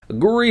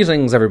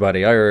Greetings,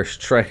 everybody. Irish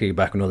Trekkie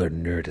back with another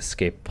Nerd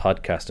Escape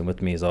podcast. And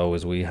with me, as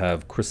always, we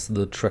have Chris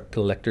the Trek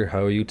Collector.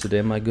 How are you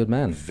today, my good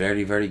man?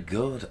 Very, very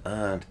good.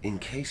 And in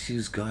case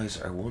you guys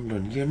are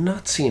wondering, you're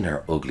not seeing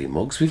our ugly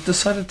mugs. We've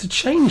decided to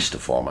change the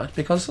format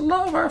because a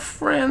lot of our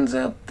friends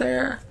out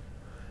there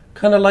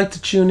kind of like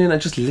to tune in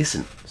and just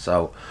listen.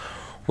 So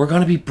we're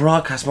going to be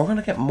broadcasting. We're going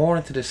to get more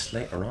into this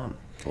later on.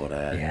 But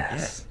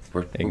yes,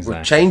 we're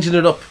changing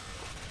it up.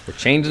 We're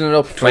changing it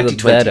up for the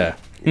better.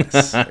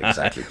 Yes,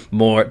 exactly.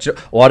 More.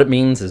 What it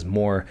means is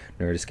more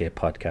Nerd Escape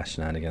podcast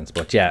shenanigans.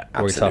 But yeah,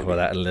 we'll talk about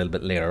that a little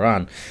bit later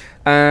on.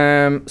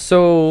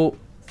 So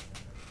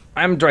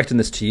I'm directing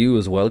this to you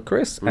as well,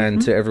 Chris, and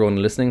to everyone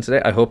listening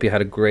today. I hope you had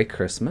a great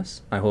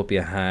Christmas. I hope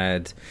you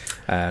had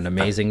an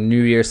amazing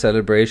New Year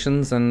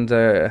celebrations and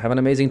have an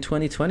amazing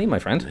 2020, my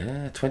friend.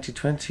 Yeah,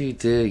 2020,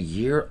 the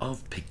year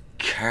of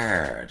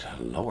Picard,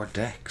 Lower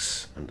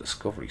Decks, and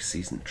Discovery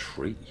Season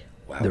 3.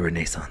 Wow. The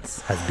Renaissance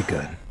has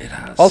begun. It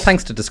has. All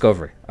thanks to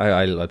Discovery.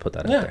 I'll put that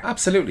out there. Yeah,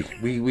 absolutely.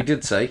 We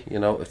did say,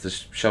 if the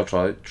show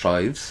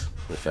thrives,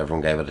 if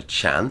everyone gave it a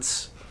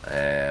chance,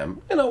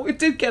 it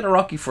did get a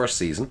rocky first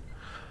season.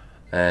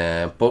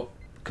 But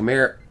come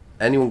here,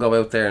 anyone go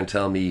out there and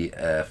tell me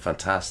a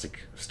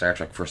fantastic Star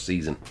Trek first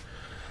season?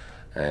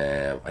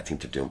 I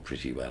think they're doing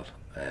pretty well.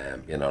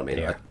 You know what I mean?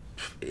 Yeah.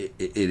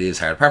 It is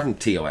hard, apart from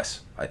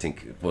TOS, I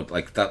think. But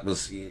like that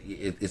was,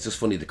 it's just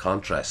funny the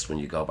contrast when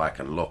you go back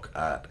and look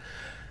at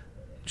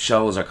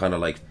shows are kind of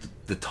like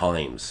the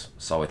times.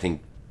 So I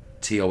think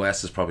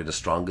TOS is probably the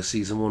strongest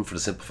season one for the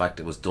simple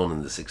fact it was done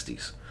in the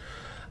 60s.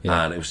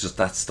 Yeah. And it was just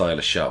that style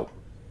of show.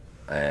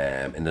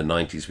 In the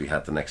 90s we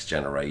had The Next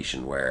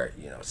Generation where,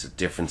 it's a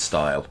different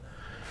style.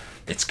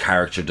 It's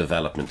character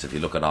development. If you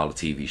look at all the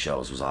TV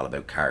shows, it was all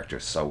about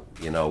characters. So,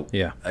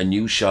 a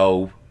new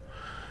show,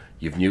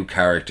 you've new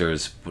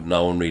characters, but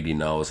no one really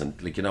knows. And,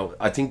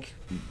 I think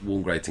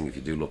one great thing if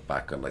you do look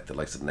back on, the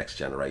likes of The Next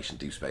Generation,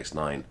 Deep Space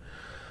Nine,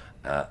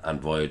 and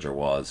Voyager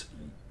was,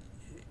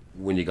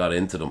 when you got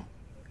into them,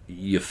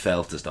 you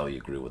felt as though you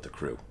grew with the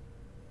crew.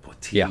 But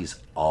TV's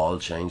all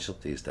changed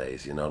up these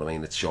days, you know what I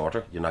mean? It's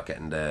shorter. You're not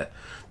getting the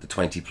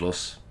 20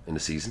 plus in the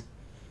season.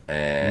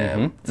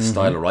 The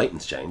style of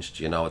writing's changed,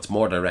 it's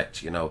more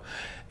direct,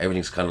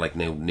 everything's kind of like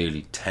now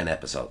nearly 10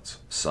 episodes.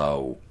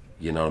 So,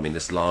 you know what I mean?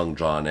 This long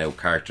drawn out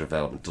character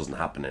development doesn't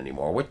happen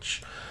anymore,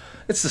 which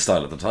it's the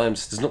style of the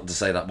times. There's nothing to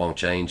say that won't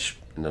change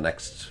in the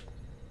next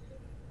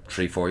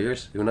 3-4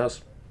 years. Who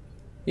knows?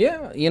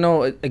 Yeah,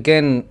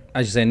 again,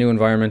 as you say, new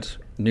environment,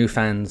 new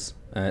fans,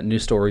 new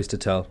stories to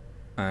tell.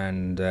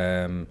 And,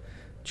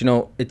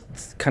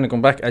 it's kind of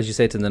going back, as you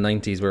say, to the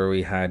 90s where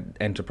we had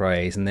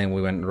Enterprise and then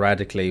we went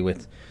radically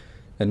with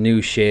a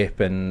new ship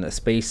and a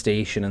space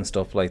station and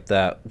stuff like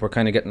that. We're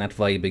kind of getting that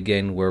vibe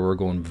again where we're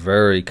going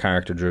very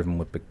character driven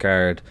with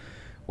Picard.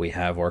 We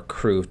have our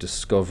crew of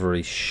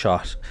Discovery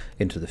shot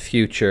into the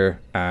future.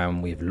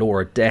 We have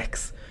Lower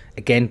Decks,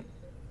 again,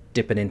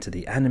 dipping into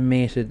the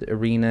animated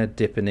arena,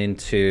 dipping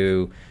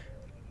into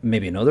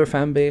maybe another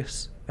fan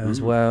base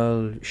as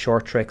well.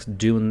 Short Trek's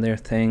doing their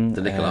thing.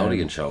 The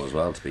Nickelodeon show as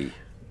well, to be...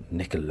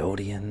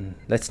 Nickelodeon.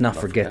 Let's not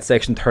forget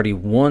Section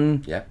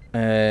 31.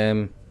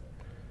 Yeah.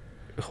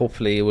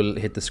 Hopefully it will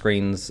hit the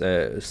screens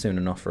soon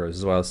enough for us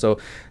as well. So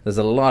there's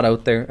a lot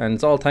out there, and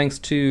it's all thanks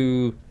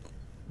to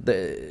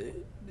the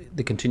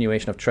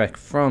continuation of Trek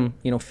from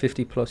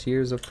 50 plus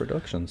years of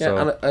production. Yeah,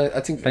 so and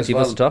I think plenty of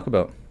us to talk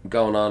about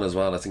going on as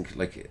well. I think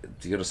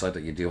the other side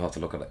that you do have to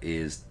look at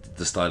is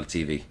the style of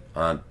TV,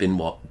 and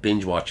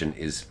binge watching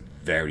is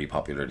very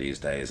popular these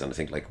days. And I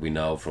think we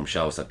know from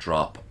shows that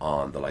drop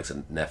on the likes of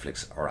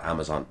Netflix or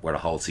Amazon where the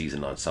whole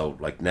season on. So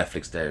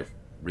Netflix there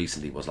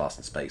recently was Lost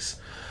in Space,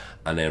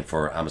 and then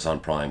for Amazon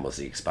Prime was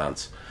The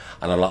Expanse,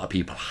 and a lot of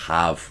people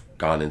have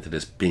gone into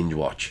this binge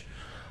watch.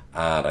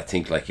 And I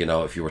think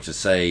if you were to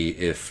say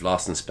if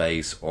Lost in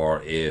Space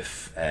or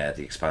if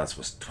The Expanse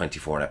was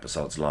 24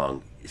 episodes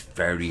long, it's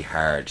very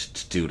hard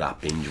to do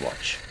that binge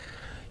watch.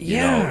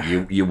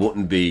 You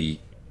wouldn't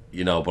be,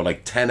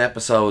 but 10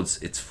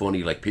 episodes, it's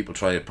funny. People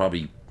try to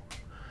probably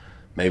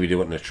maybe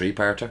do it in a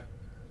 3-parter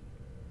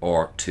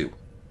or 2.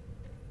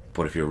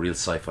 But if you're a real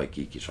sci-fi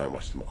geek, you try and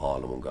watch them all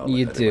in one go.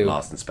 You do.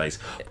 Lost in Space.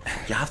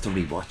 You have to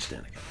rewatch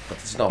then again. But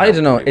there's no. I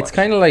don't know. It's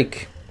kind of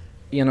like,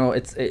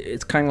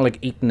 it's kind of like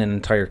eating an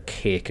entire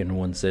cake in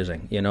one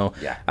sitting.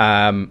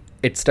 Yeah.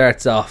 It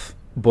starts off,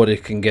 but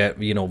it can get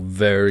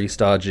very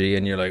stodgy,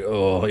 and you're like,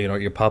 oh,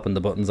 you're popping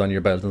the buttons on your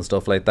belt and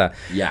stuff like that.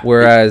 Yeah.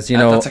 Whereas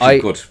that's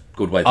actually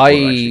good way to put it,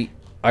 actually.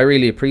 I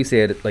really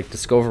appreciate it,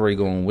 Discovery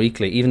going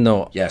weekly, even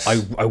though yes.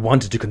 I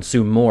wanted to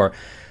consume more.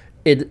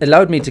 It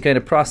allowed me to kind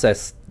of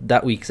process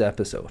that week's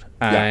episode.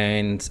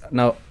 And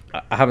now,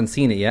 I haven't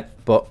seen it yet,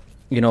 but,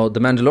 The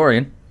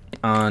Mandalorian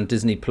on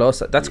Disney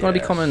Plus, that's going to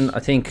be coming, I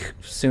think,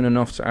 soon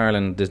enough to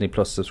Ireland, Disney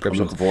Plus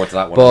subscription. I'm looking forward to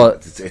that one.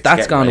 But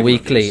that's gone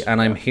weekly,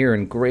 and I'm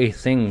hearing great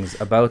things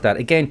about that.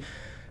 Again,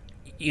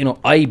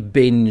 I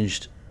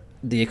binged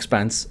The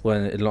Expanse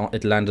when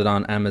it landed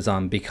on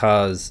Amazon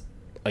because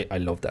I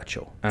love that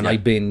show. And I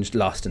binged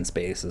Lost in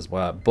Space as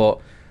well. But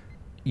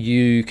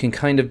you can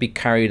kind of be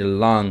carried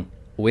along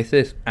with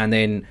it, and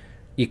then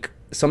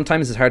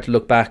sometimes it's hard to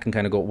look back and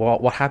kind of go,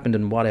 what happened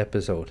in what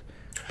episode,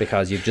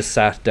 because you've just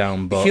sat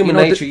down. But human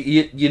nature,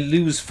 you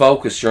lose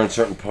focus during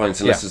certain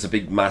points unless there's a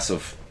big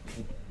massive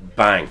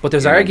bang. But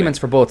there's arguments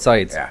for both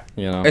sides.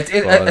 Yeah,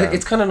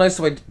 it's kind of nice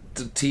the way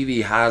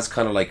TV has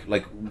kind of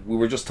like we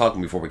were just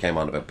talking before we came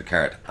on about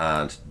Picard,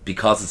 and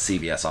because it's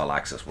CBS All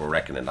Access, we're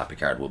reckoning that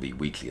Picard will be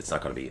weekly. It's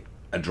not going to be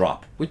a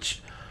drop,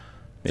 which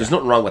there's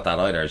nothing wrong with that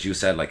either. As you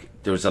said, like,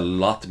 there's a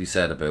lot to be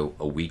said about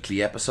a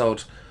weekly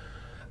episode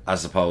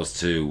as opposed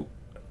to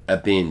a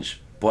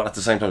binge, but at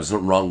the same time there's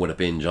nothing wrong with a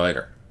binge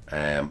either.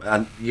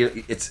 And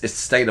it's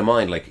state of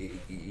mind, like,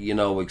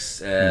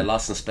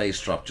 Lost in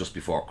Space dropped just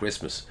before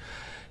Christmas.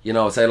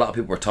 I'd say a lot of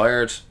people were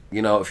tired.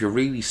 If you're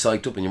really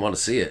psyched up and you want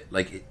to see it,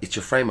 like, it's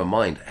your frame of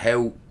mind.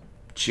 How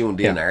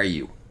tuned in are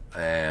you?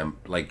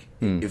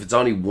 If it's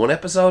only one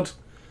episode,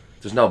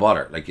 there's no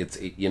bother. Like,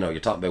 you're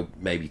talking about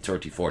maybe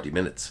 30-40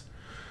 minutes.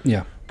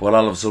 Yeah. But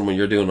all of a sudden, when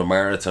you're doing a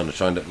marathon or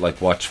trying to,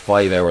 like, watch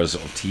 5 hours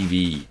of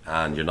TV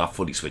and you're not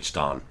fully switched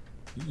on,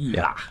 you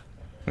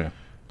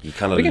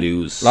kind of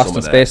lose Lost some in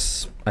of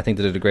Space. I think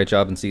they did a great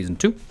job in season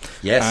 2.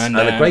 Yes, and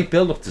a great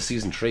build up to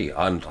season 3,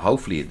 and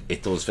hopefully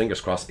it does.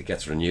 Fingers crossed it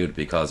gets renewed,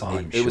 because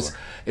it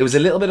was a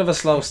little bit of a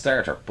slow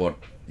starter, but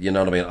you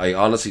know what I mean. I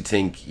honestly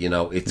think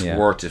it's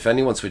worth. If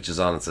anyone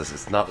switches on and says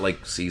it's not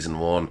like season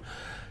 1,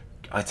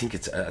 I think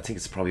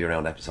it's probably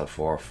around episode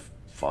 4 or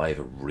 5.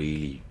 It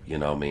really,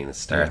 it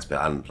starts.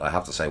 But and I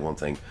have to say one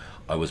thing,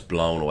 I was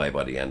blown away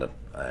by the ending.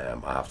 I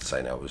have to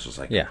say now, it was just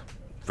like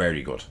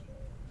very good.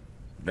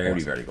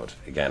 Very, very good.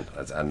 Again,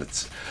 and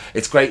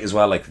it's great as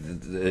well. Like,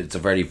 it's a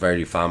very,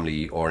 very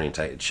family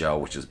orientated show,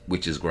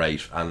 which is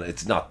great, and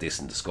it's not this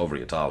in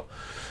Discovery at all.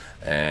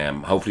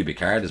 Hopefully,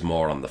 Picard is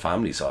more on the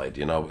family side.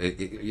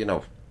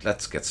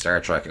 Let's get Star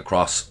Trek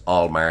across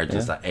all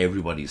margins that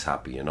everybody's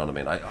happy. You know what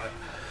I mean?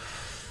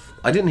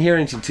 I didn't hear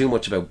anything too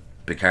much about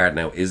Picard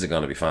now. Is it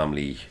going to be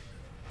family?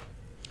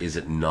 Is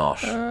it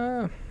not?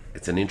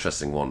 It's an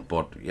interesting one,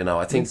 but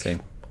I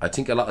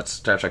think a lot of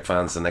Star Trek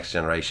fans, the next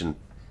generation,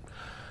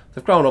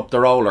 they've grown up,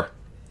 they're older.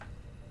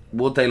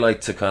 Would they like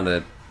to kind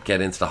of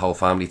get into the whole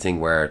family thing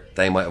where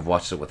they might have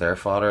watched it with their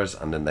fathers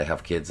and then they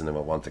have kids and they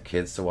might want their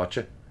kids to watch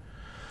it?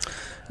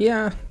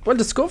 Yeah. Well,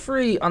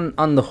 Discovery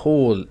on the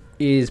whole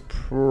is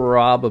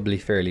probably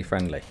fairly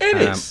friendly.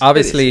 It is.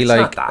 Obviously, it's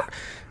like, not that.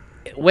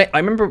 I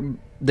remember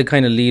the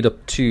kind of lead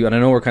up to, and I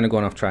know we're kind of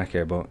going off track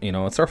here, but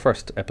it's our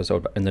first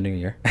episode in the new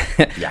year.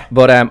 Yeah.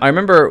 But I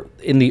remember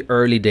in the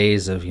early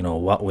days of,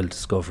 what will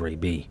Discovery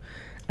be?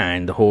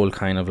 And the whole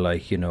kind of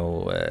like,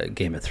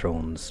 Game of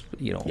Thrones,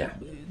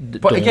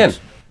 But again,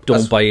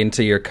 don't buy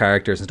into your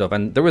characters and stuff.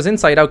 And there was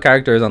inside out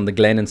characters on the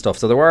Glen and stuff,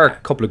 so there were a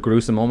couple of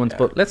gruesome moments.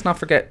 But let's not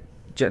forget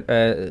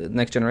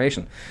Next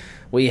Generation.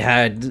 We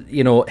had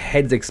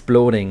heads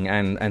exploding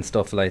and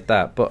stuff like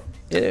that. But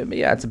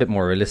it's a bit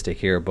more realistic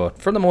here.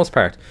 But for the most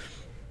part,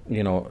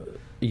 a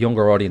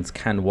younger audience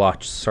can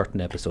watch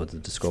certain episodes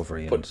of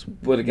Discovery.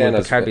 But again,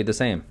 it can't be the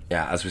same.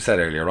 Yeah, as we said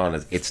earlier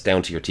on, it's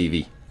down to your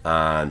TV.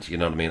 And you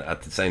know what I mean.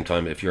 At the same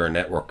time, if you're a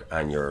network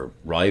and you're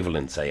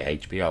rivaling, say,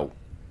 HBO,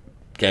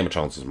 Game of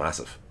Thrones is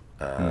massive.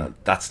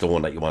 That's the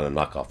one that you want to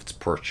knock off its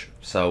perch.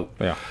 So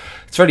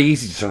it's very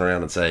easy to turn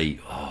around and say,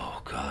 "Oh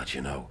God,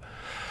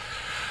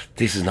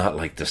 this is not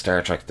like the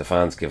Star Trek the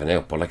fans giving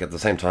out." But like, at the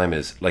same time,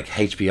 is like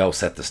HBO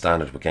set the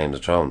standard with Game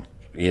of Thrones.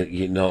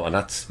 And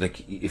that's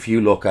like, if you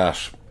look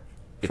at,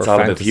 it's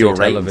all about viewer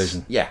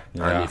ratings. Yeah,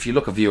 and if you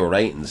look at viewer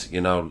ratings,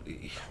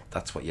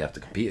 that's what you have to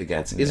compete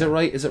against. Is it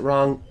right? Is it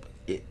wrong?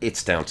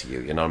 It's down to you.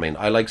 You know what I mean?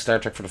 I like Star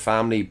Trek for the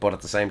family, but at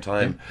the same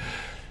time,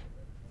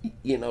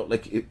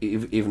 like,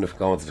 even if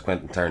going to the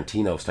Quentin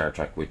Tarantino Star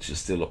Trek, which is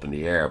still up in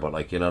the air, but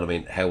like, you know what I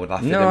mean? How would that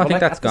fit in? I think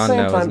that's gone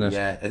now, isn't it?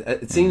 Yeah,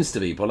 it seems to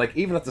be. But like,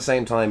 even at the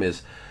same time,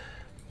 is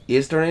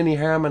there any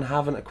harm in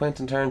having a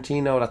Quentin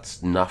Tarantino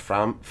that's not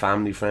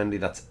family friendly,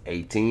 that's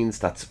 18s,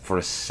 that's for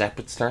a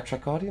separate Star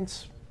Trek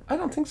audience? I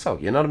don't think so.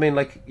 You know what I mean?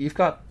 Like, you've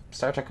got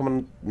Star Trek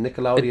coming,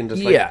 Nickelodeon.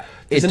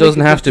 It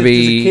doesn't have to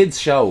be. There's a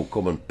kids show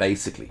coming,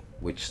 basically,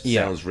 which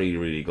sounds really,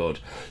 really good.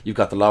 You've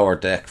got the Lower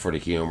Deck for the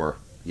humour.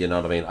 You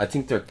know what I mean? I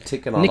think they're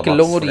ticking on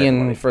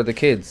Nickelodeon for the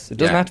kids. It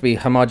doesn't have to be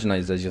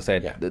homogenized, as you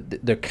said. Yeah.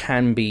 There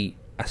can be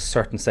a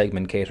certain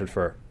segment catered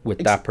for with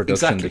that production.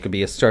 Exactly. There could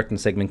be a certain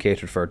segment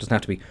catered for. It doesn't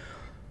have to be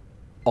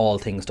all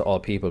things to all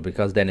people,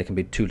 because then it can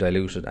be too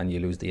diluted and you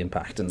lose the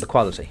impact and the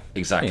quality.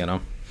 Exactly.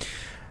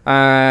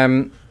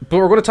 But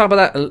we're going to talk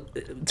about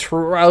that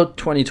throughout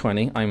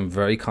 2020. I'm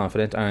very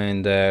confident,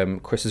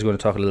 and Chris is going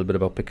to talk a little bit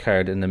about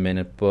Picard in a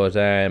minute. But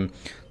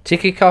to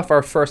kick off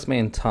our first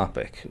main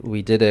topic,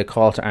 we did a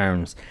call to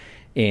arms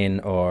in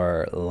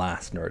our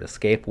last Nerd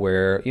Escape,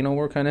 where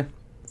we're kind of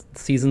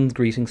season's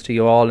greetings to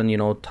you all,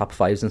 and top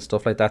fives and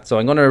stuff like that. So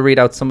I'm going to read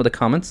out some of the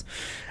comments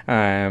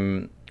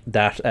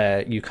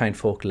that you kind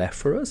folk left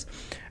for us.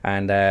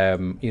 and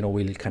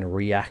we'll kind of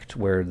react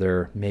where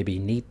there maybe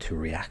need to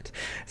react.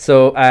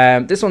 So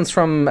this one's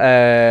from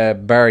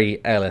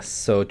Barry Ellis.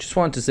 So just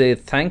want to say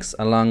thanks,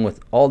 along with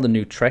all the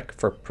new Trek,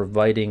 for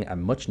providing a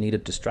much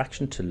needed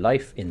distraction to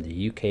life in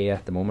the UK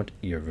at the moment.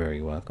 You're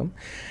very welcome.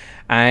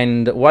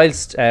 And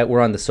whilst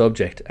we're on the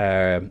subject,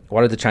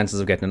 what are the chances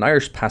of getting an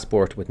Irish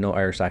passport with no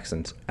Irish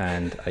accent?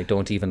 And I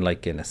don't even like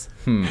Guinness.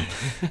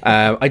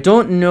 I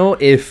don't know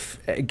if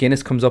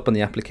Guinness comes up on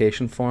the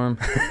application form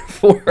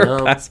for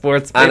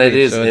passports. And it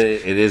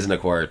is an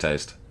acquired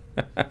taste.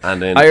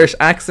 And then Irish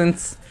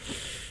accents,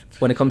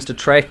 when it comes to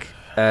Trek,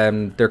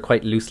 they're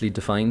quite loosely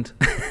defined.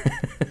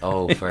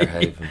 Oh,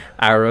 Fairhaven.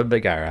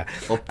 Arabic Ara.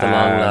 Up the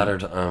long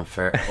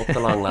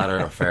ladder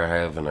to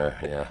Fairhaven.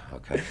 Yeah,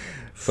 okay.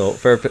 So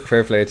fair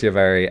play to you,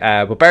 Barry.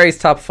 But Barry's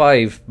top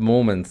 5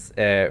 moments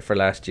for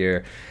last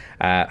year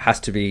has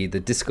to be the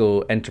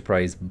Disco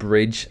Enterprise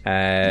bridge.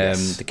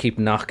 To keep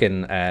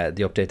knocking the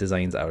update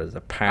designs out of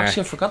the park.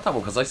 Actually, I forgot that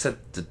one because I said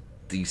the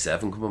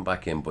D7 coming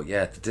back in, but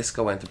yeah, the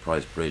Disco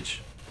Enterprise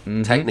bridge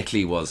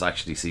technically was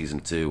actually season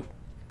 2.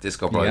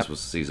 Disco Prize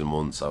was season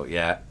 1, so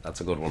yeah,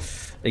 that's a good one.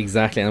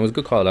 Exactly, and it was a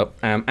good call up.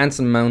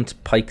 Anson Mount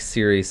Pike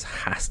series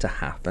has to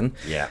happen.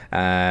 Yeah.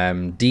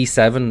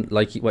 D7,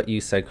 like what you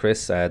said,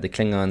 Chris, the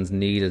Klingons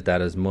needed that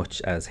as much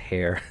as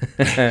hair.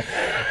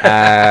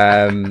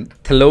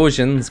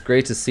 Telosians,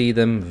 great to see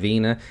them.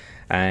 Vina.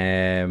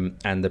 And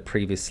the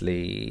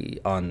previously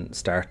on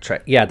Star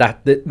Trek. Yeah,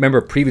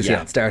 remember previously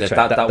on Star Trek.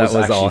 That was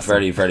actually awesome.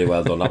 very, very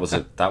well done.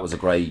 That was a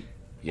great,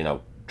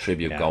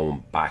 tribute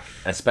going back,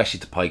 especially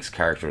to Pike's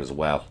character as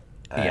well.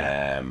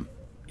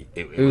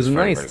 It was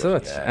very, nice very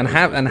touch, yeah,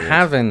 and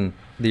having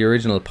the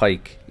original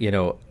Pike,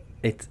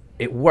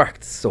 it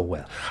worked so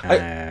well.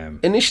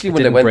 Initially,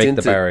 when they went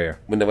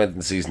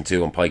into season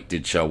 2 and Pike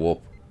did show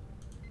up,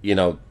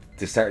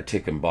 they started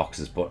ticking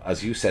boxes. But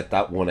as you said,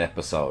 that one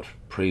episode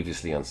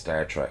previously on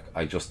Star Trek,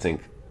 I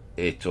think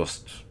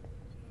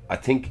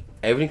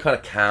everything kind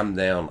of calmed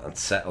down and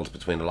settled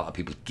between a lot of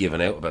people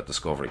giving out about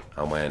Discovery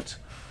and went,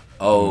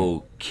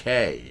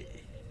 okay,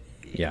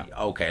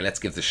 let's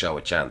give the show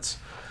a chance.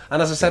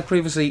 And as I said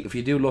previously, if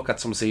you do look at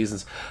some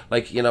seasons,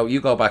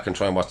 you go back and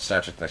try and watch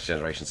Star Trek Next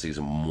Generation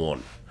season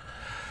 1,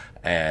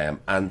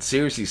 and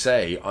seriously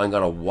say, I'm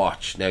going to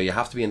watch. Now, you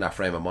have to be in that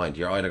frame of mind.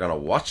 You're either going to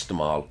watch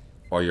them all,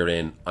 or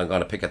I'm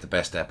going to pick out the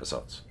best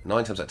episodes.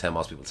 9 times out of 10,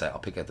 most people say, I'll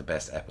pick out the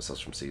best episodes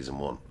from season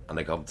 1. And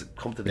they come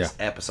to this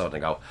episode and they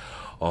go,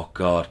 oh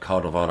God,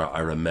 Code of Honor, I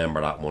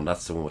remember that one.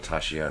 That's the one with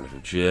Tasha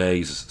and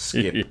Jesus,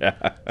 skip.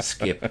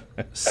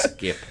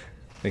 Exactly.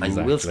 And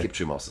you will skip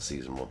through most of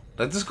season 1.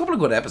 There's a couple of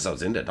good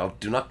episodes in there,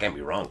 do not get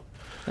me wrong.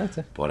 That's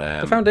it.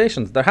 But the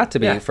foundations, there had to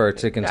be for it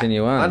to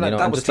continue on. And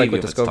that was just like TV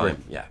with of its Discovery.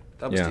 time. Yeah,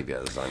 that was TV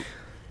at the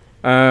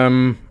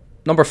time.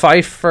 Number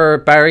 5 for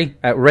Barry,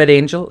 Red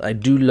Angel. I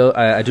do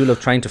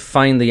love trying to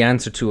find the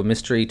answer to a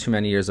mystery. Too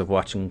many years of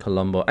watching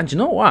Columbo, and you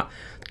know what?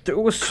 There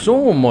was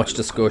so much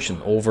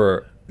discussion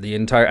over the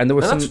entire, and there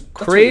was some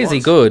crazy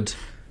good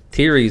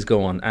theories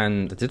going,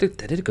 and they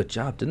did a good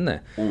job, didn't they?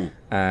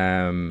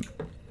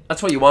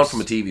 That's what you want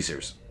from a TV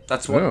series.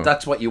 That's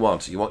what you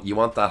want. You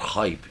want that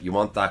hype. You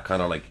want that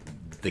kind of like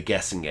the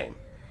guessing game.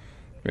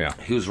 Yeah.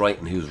 Who's right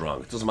and who's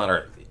wrong? It doesn't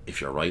matter if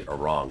you're right or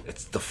wrong.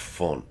 It's the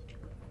fun.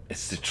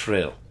 It's the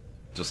thrill.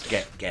 Just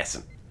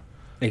guessing.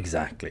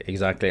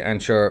 Exactly.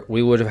 And sure,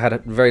 we would have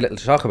had very little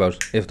to talk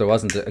about if there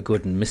wasn't a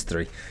good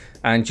mystery.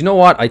 And you know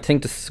what? I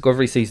think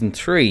Discovery Season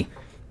 3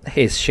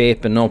 is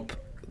shaping up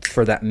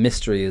for that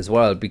mystery as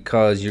well,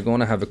 because you're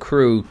going to have a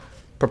crew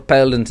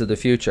propelled into the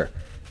future,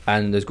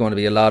 and there's going to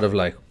be a lot of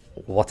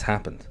what's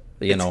happened?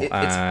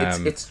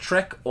 It's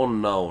Trek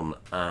unknown,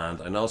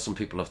 and I know some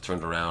people have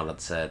turned around and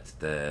said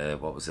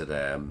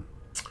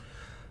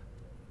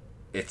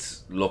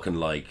it's looking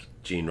like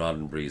Gene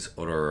Roddenberry's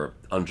other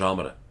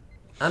Andromeda.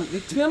 And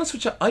to be honest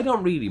with you, I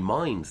don't really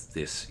mind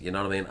this, you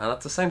know what I mean? And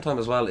at the same time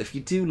as well, if you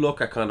do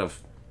look at kind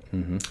of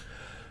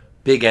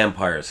big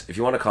empires, if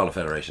you want to call a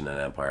Federation an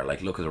empire,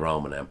 look at the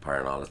Roman Empire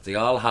and all that, they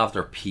all have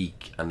their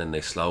peak and then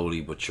they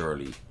slowly but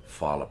surely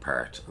fall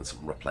apart and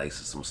some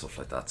replaces some stuff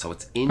like that. So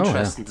it's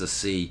interesting to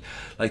see.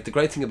 The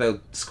great thing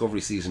about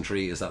Discovery Season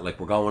 3 is that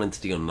we're going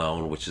into the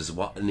unknown, which is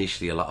what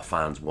initially a lot of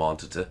fans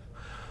wanted to.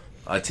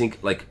 I think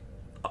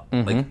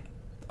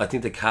I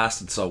think they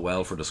casted so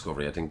well for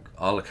Discovery. I think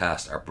all the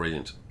cast are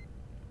brilliant,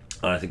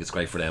 and I think it's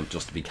great for them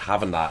just to be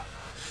having that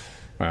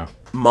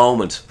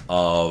moment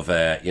of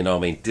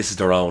this is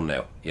their own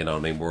now.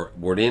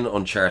 We're in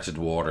uncharted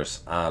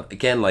waters, and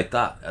again, like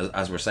that,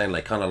 as we're saying,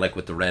 kind of like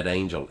with the Red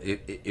Angel.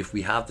 If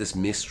we have this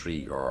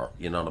mystery, or are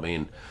we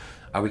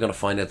going to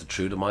find out the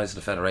true demise of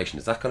the Federation?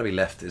 Is that going to be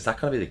left? Is that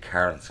going to be the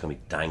carrot that's going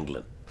to be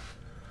dangling?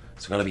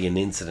 It's going to be an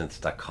incident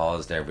that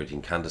caused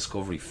everything. Can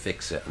Discovery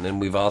fix it? And then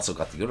we've also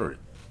got the other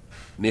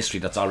mystery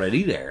that's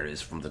already there,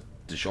 is from the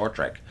short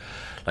trek,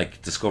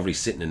 Discovery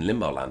sitting in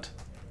limbo land.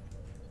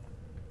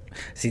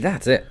 See,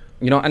 that's it.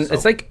 And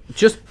it's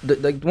just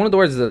one of the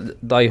words that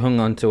I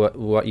hung on to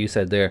what you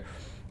said there.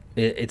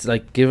 It's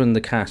like giving the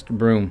cast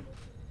broom,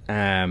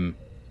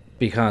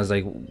 because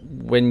like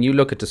when you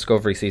look at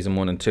Discovery season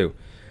 1 and 2,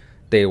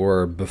 they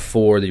were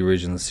before the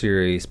original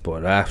series,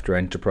 but after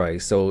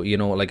Enterprise. So, you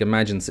know, like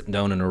imagine sitting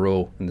down in a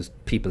row and there's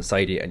people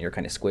beside you and you're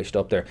kind of squished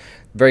up there.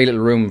 Very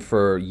little room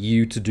for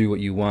you to do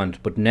what you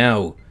want. But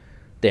now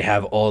they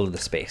have all of the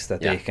space that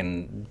they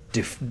can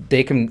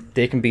they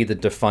can be the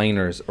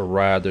definers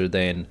rather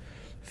than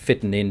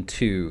fitting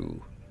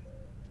into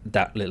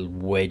that little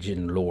wedge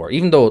in lore.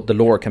 Even though the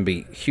lore can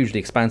be hugely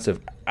expansive,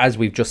 as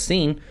we've just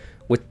seen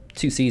with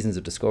 2 seasons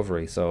of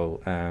Discovery.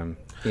 So,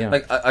 yeah.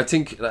 Like I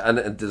think, and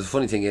the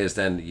funny thing is,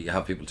 then you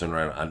have people turn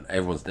around and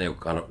everyone's now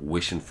kind of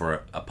wishing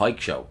for a Pike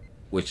show,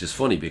 which is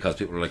funny because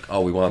people are like,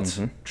 "Oh, we want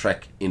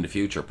Trek in the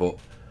future." But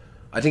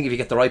I think if you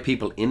get the right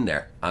people in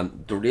there,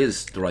 and there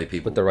is the right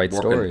people with the right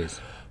working,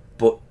 stories,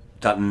 but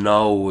that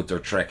know their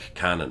Trek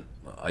canon,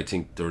 I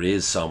think there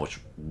is so much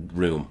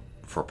room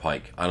for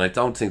Pike, and I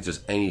don't think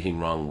there's anything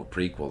wrong with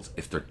prequels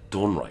if they're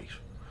done right.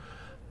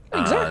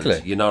 Exactly.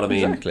 And, you know what I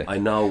mean? Exactly. I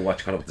know what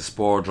kind of with the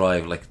Spore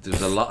Drive, like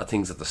there's a lot of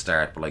things at the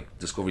start, but like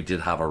Discovery did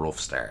have a rough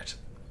start.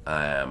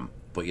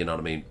 But you know what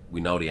I mean?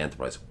 We know the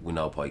Enterprise, we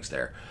know Pike's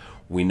there,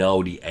 we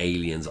know the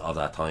aliens of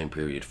that time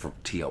period from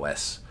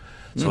TOS.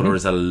 So there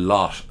is a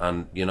lot,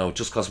 and you know,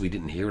 just because we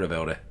didn't hear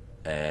about it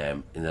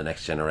in the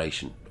Next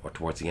Generation or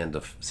towards the end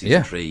of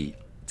season 3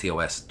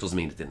 TOS doesn't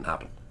mean it didn't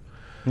happen.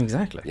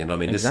 Exactly. You know what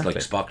I mean? Exactly.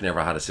 This is like Spock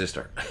never had a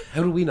sister.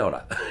 How do we know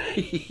that?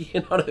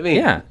 You know what I mean?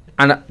 Yeah.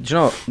 And do you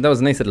know, that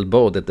was a nice little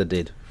bow that they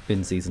did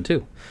in season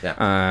 2.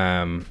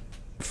 Yeah.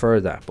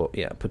 For that, but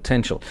yeah,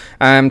 potential.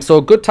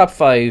 So good top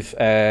 5,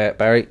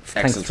 Barry.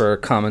 Thanks Excellent. for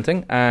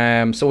commenting.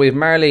 So we have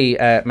Marley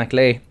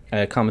McLay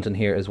commenting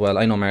here as well.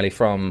 I know Marley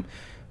from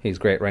his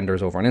great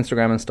renders over on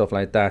Instagram and stuff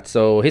like that.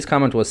 So his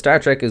comment was, Star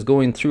Trek is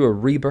going through a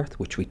rebirth,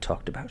 which we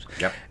talked about.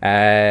 Yep.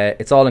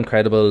 It's all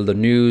incredible. The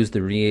news,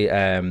 the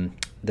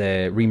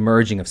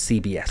remerging of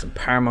CBS and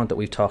Paramount that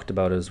we've talked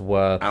about as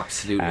well.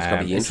 Absolutely. It's going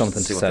to be interesting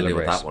something to see to what they do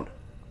celebrate. with that one.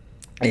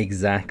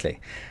 Exactly.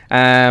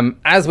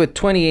 As with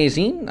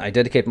 2018, I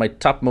dedicate my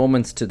top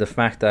moments to the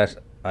fact that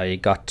I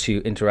got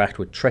to interact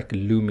with Trek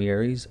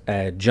luminaries.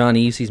 John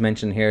Eves, he's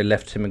mentioned here,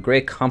 left him a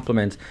great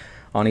compliment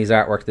on his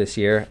artwork this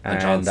year,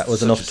 and that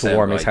was enough to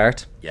warm his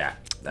heart. Yeah.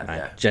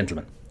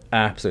 Gentleman.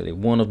 Absolutely.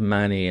 One of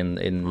many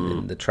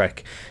in the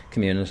Trek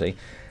community.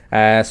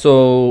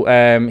 So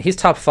his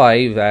top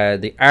 5,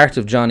 The Art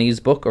of Johnny's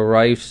book,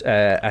 arrived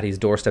at his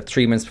doorstep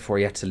 3 minutes before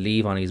he had to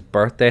leave on his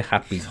birthday.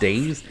 Happy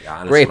days.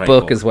 Yeah, great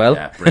book as well.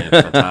 Yeah,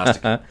 brilliant.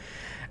 Fantastic.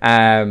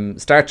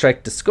 Star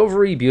Trek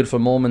Discovery, beautiful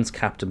moments,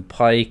 Captain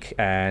Pike,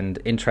 and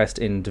interest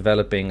in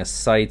developing a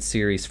side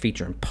series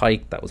featuring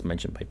Pike. That was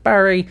mentioned by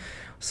Barry.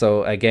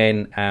 So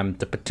again,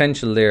 the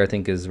potential there I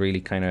think is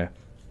really kind of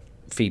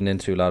feeding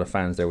into a lot of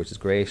fans there, which is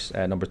great.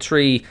 Number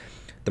 3,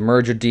 the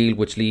merger deal,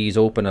 which leaves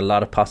open a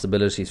lot of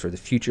possibilities for the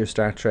future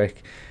Star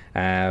Trek.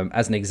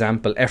 As an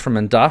example, Ephraim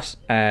and Dot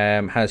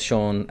has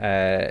shown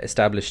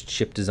established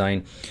ship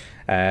design.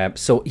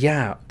 So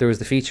yeah, there was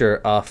the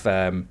feature of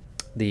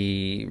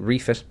the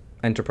refit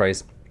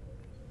Enterprise.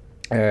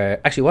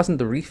 Actually, it wasn't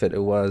the refit.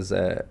 It was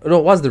no,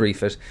 it was the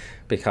refit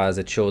because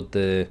it showed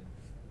the.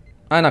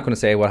 I'm not going to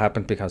say what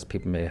happened because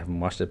people may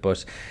haven't watched it,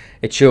 but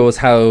it shows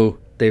how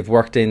they've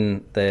worked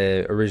in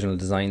the original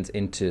designs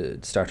into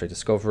Star Trek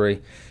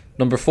Discovery.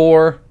 Number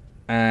 4,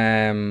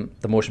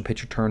 the motion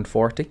picture turned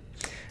 40.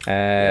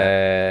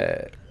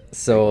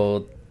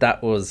 So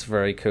that was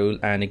very cool.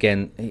 And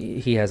again,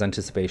 he has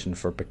anticipation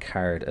for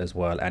Picard as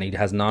well. And he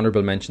has an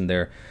honourable mention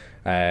there.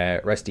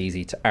 Rest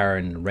easy to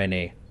Aaron,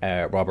 Renee,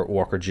 Robert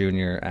Walker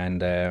Jr.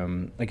 and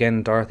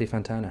again Dorothy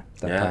Fontana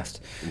that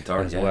passed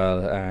as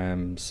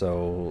well.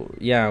 So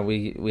yeah,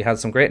 we had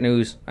some great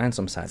news and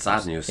some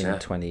sad news in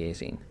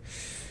 2018.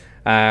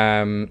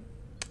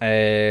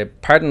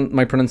 Pardon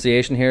my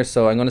pronunciation here,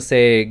 so I'm going to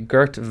say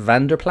Gert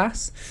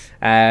Vanderplas.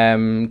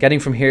 Getting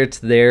from here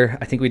to there,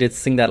 I think we did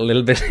sing that a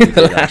little bit in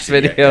the last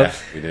video. Yeah,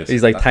 we did.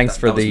 He's like, thanks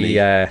for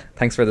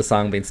the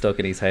song being stuck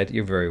in his head.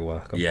 You're very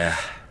welcome. Yeah.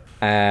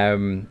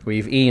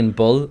 We've Ian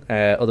Bull,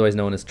 otherwise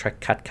known as Trek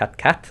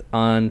Cat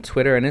on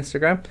Twitter and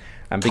Instagram,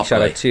 and big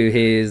shout out to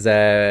his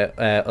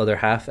other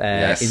half,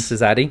 Insta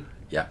Zaddy.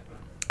 Yeah.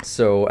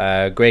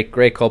 So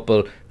great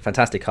couple,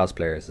 fantastic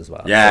cosplayers as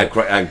well. Yeah,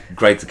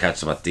 great to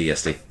catch them at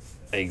DSD.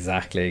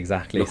 Exactly.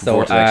 Looking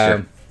forward to next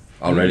year.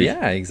 Already.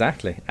 Yeah,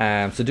 exactly.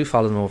 So do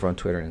follow them over on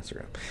Twitter and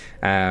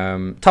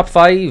Instagram. Top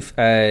 5,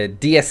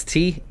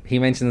 DST. He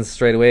mentions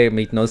straight away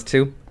meeting us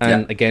too,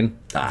 and again,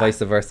 vice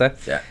versa.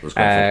 Yeah, it was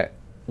great.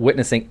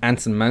 Witnessing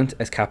Anson Mount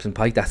as Captain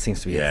Pike. That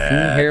seems to be a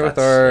theme here with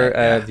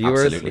our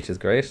viewers, absolutely. Which is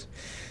great.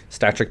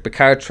 Star Trek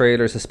Picard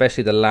trailers,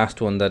 especially the last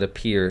one that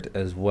appeared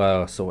as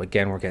well. So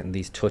again, we're getting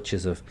these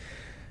touches of,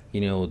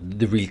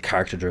 the real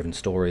character-driven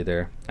story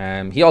there.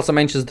 He also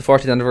mentions the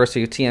 40th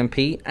anniversary of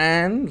TMP,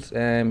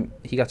 and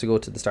he got to go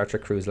to the Star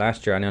Trek cruise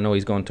last year, and I know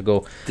he's going to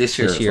go this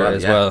year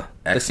as well.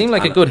 It seemed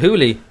like a good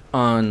hoolie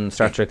on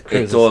Star Trek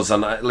cruises. It does,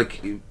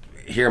 and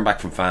hearing back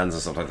from fans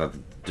and stuff like that,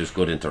 there's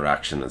good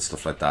interaction and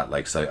stuff like that.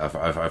 Like, so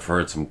I've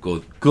heard some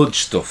good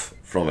stuff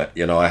from it.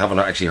 I haven't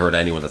actually heard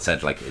anyone that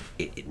said like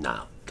it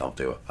don't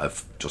do it.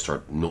 I've just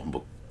heard nothing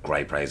but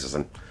great praises,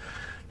 and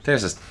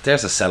there's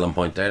a selling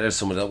point there. There's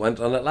someone that went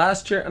on it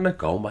last year and they're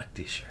going back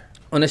this year.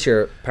 Unless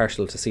you're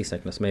partial to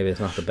seasickness, maybe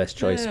it's not the best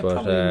choice, Yeah,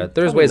 but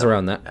there's ways not.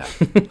 around that.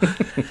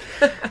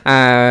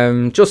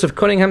 Joseph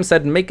Cunningham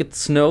said, "Make it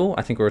snow."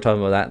 I think we were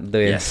talking about that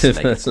the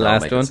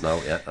last one.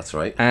 Snow. Yeah, that's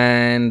right.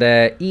 And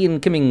Ian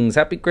Kimmings,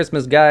 "Happy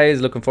Christmas,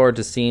 guys! Looking forward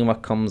to seeing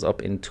what comes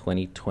up in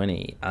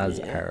 2020. As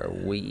are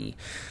we."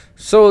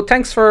 So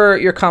thanks for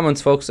your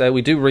comments, folks.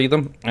 We do read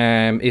them.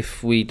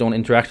 If we don't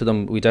interact with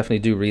them, we definitely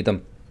do read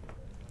them.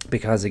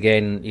 Because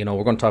again,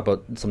 we're going to talk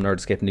about some Nerd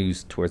Escape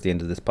news towards the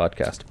end of this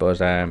podcast. But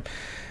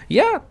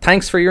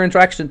thanks for your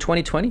interaction in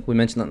 2020. We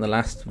mentioned that in the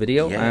last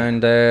video,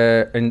 and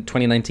in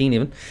 2019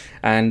 even.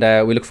 And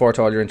we look forward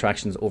to all your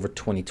interactions over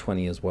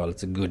 2020 as well.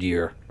 It's a good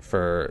year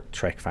for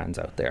Trek fans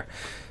out there.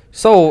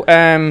 So,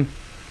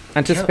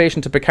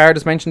 anticipation to Picard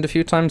is mentioned a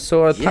few times,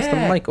 so I'll pass the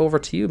mic over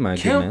to you,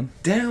 Maggie, man.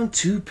 Down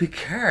to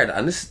Picard,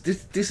 and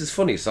this is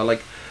funny. So,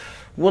 like,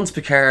 once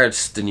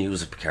the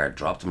news of Picard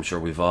dropped, I'm sure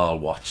we've all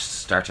watched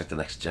Star Trek: The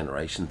Next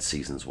Generation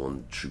seasons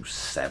 1 through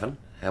 7.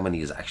 How many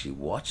has actually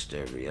watched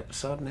every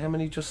episode, and how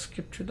many just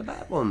skipped through the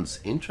bad ones?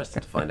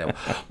 Interesting to find out.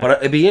 But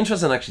it'd be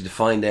interesting actually to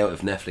find out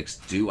if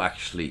Netflix do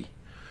actually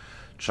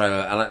try.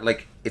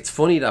 And it's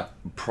funny that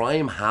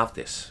Prime have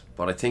this,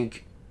 but I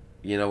think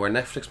where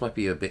Netflix might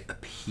be a bit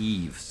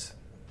appeased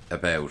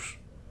about,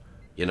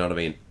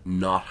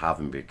 not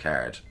having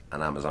Picard,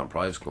 and Amazon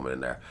Prime's coming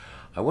in there.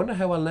 I wonder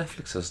how well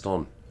Netflix has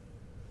done,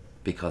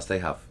 because they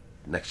have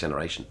Next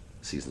Generation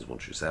seasons 1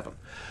 through 7.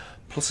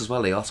 Plus as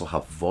well, they also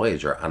have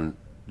Voyager, and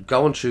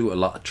going through a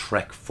lot of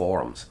Trek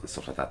forums and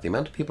stuff like that, the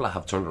amount of people that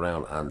have turned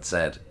around and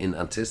said in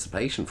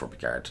anticipation for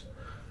Picard,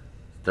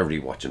 they're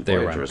rewatching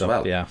Voyager as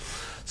well. Yeah.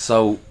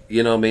 So,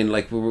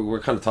 like we were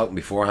kind of talking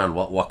beforehand,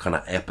 what kind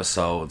of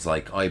episodes,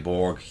 like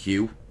Iborg,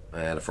 Hugh,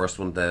 the first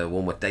one, the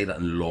one with Data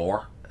and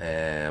Lore,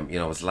 it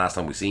was the last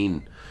time we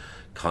seen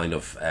kind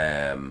of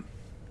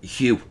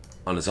Hugh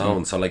on his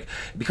own. So like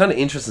it'd be kind of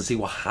interesting to see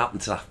what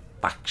happened to that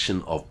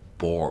faction of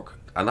Borg,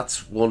 and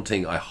that's one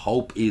thing I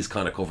hope is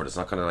kind of covered. It's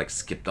not kind of like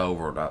skipped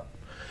over that,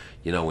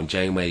 when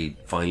Janeway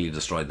finally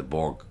destroyed the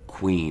Borg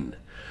Queen.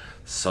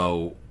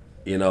 So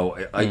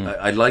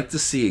I'd like to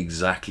see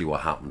exactly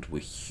what happened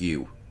with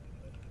Hugh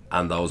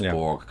and those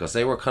Borg, because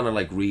they were kind of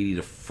like really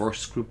the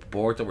first group of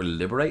Borg that were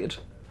liberated.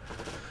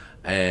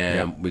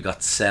 We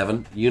got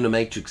 7.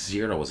 Unimatrix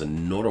Zero was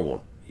another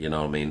one. You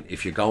know what I mean?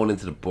 If you're going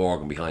into the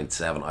Borg and behind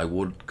 7, I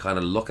would kind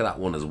of look at that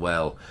one as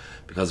well,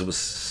 because it was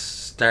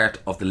start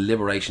of the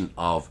liberation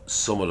of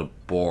some of the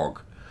Borg.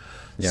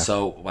 Yeah.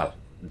 So,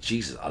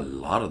 Jesus, a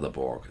lot of the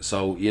Borg.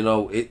 So,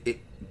 it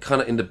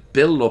kind of in the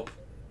build-up,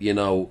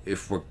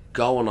 if we're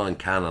going on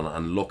canon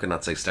and looking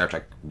at, say, Star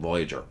Trek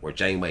Voyager, where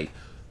Janeway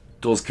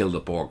does kill the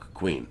Borg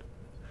Queen,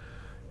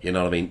 you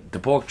know what I mean? The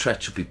Borg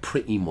threat should be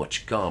pretty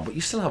much gone, but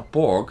you still have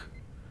Borg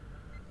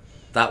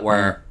that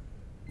were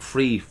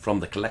free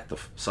from the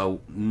collective, so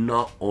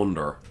not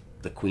under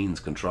the Queen's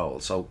control.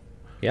 So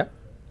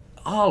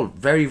all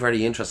very,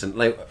 very interesting.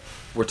 Like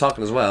we're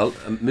talking as well,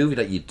 a movie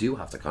that you do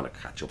have to kind of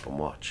catch up and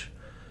watch.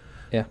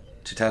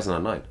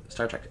 2009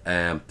 Star Trek,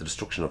 The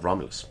Destruction of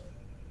Romulus,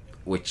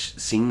 which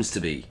seems to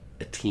be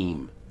a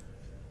team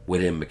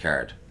within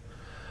Picard.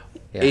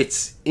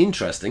 It's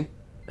interesting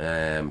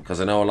because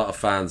I know a lot of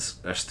fans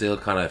are still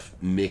kind of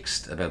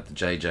mixed about the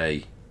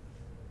JJ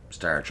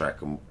Star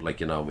Trek, and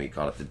we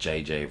call it the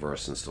JJ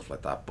verse and stuff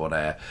like that,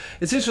 but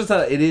it's interesting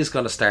that it is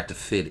going to start to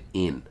fit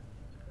in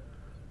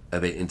a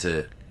bit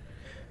into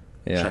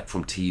Trek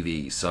from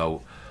TV.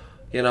 So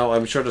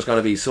I'm sure there's going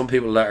to be some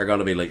people that are going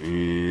to be like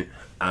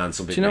and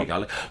some people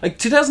like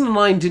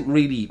 2009 didn't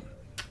really,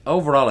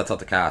 overall I thought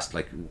the cast,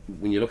 like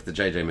when you look at the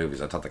JJ movies,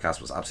 I thought the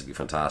cast was absolutely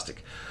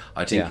fantastic.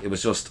 I think it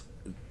was just,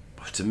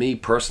 to me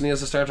personally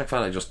as a Star Trek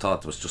fan, I just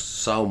thought there was just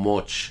so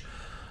much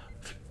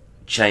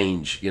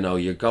change.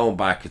 You're going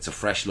back, it's a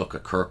fresh look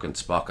at Kirk and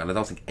Spock, and I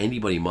don't think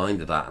anybody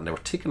minded that, and they were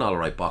ticking all the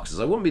right boxes.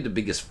 I wouldn't be the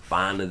biggest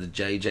fan of the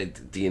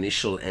JJ, the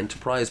initial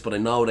Enterprise, but I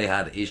know they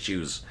had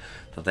issues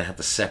that they had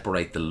to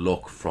separate the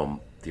look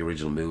from the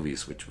original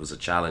movies, which was a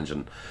challenge.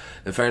 And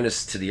in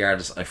fairness to the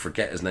artist, I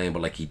forget his name,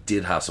 but like he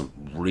did have some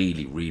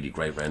really, really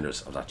great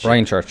renders of that ship.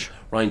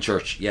 Ryan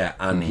Church, yeah,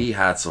 and he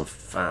had some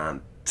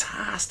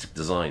fantastic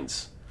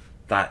designs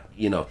that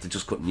they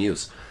just couldn't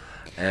use.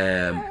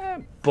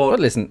 But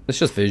listen, it's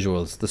just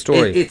visuals. The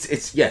story,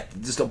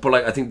 but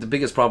like I think the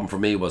biggest problem for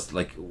me was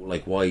like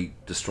why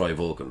destroy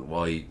Vulcan?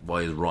 Why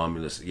is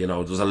Romulus? There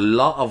was a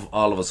lot of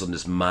all of a sudden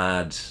this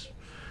mad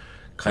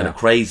kind of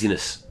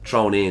craziness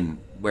thrown in.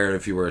 Where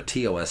if you were a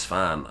TOS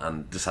fan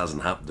and this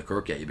hasn't happened to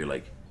Kirk yet, you'd be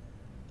like,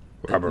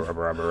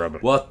 rubber.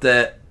 What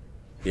the,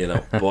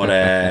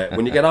 But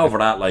when you get over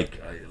that,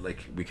 like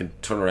we can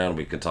turn around and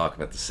we can talk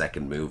about the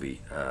second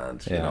movie,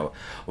 and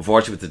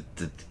unfortunately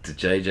the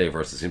JJ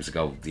versus seems to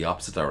go the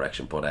opposite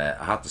direction. But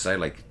I have to say,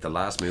 like the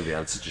last movie,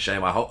 and it's such a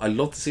shame. I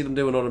love to see them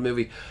do another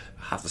movie.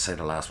 I have to say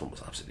the last one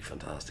was absolutely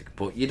fantastic.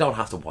 But you don't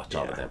have to watch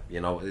all of them.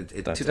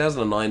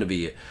 2009 would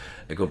be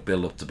a good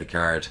build up to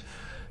Picard.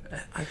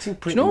 I think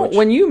Do pretty you know, much.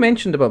 when you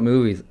mentioned about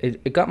movies,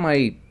 it got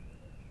my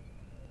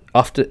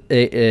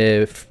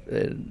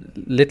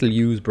little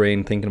used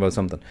brain thinking about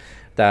something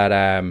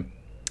that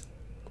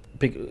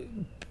big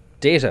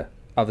Data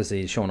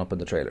obviously is showing up in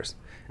the trailers,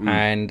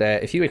 and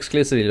if you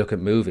exclusively look at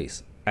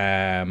movies,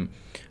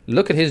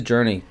 look at his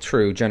journey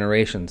through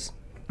generations,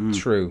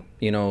 through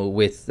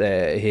with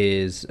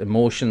his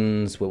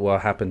emotions, with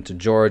what happened to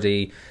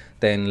Geordie,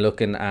 then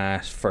looking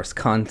at First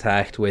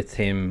Contact with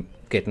him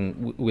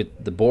getting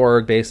with the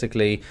Borg,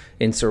 basically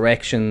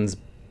insurrections,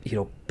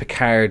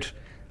 Picard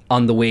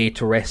on the way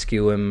to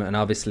rescue him, and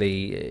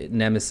obviously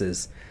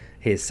Nemesis,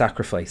 his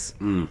sacrifice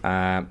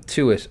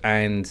to it.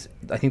 And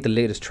I think the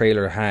latest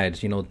trailer had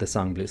the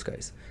song Blue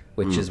Skies,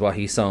 which is what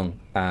he sung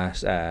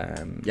at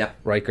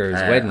Riker's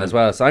wedding as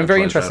well. So I'm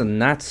very interested in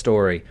that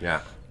story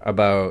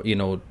about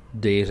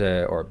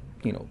Data, or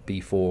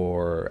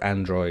before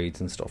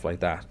androids and stuff like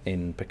that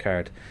in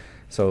Picard.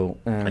 So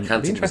I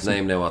can't think of his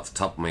name now off the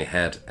top of my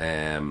head.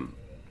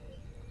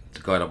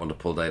 The guy that wanted to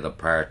pull Data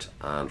apart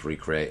and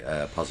recreate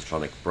a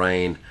positronic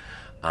brain,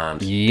 and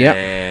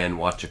then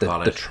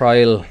the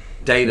trial.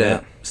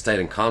 Data stayed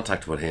in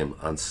contact with him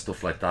and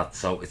stuff like that.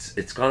 So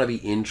it's going to be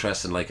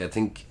interesting. Like, I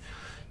think,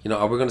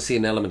 are we going to see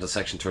an element of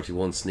Section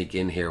 31 sneak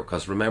in here?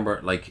 Because remember,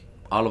 like,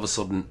 all of a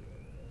sudden,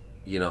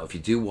 if you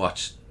do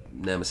watch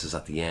Nemesis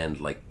at the end,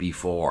 like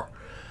before,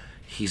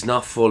 he's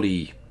not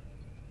fully.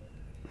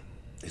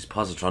 His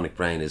positronic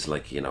brain is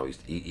like,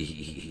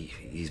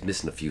 he's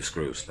missing a few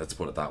screws. Let's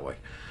put it that way.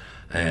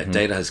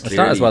 Data has clearly, it's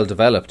not as well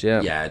developed.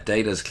 Yeah,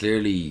 Data has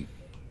clearly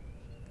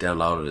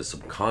downloaded his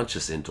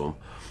subconscious into him.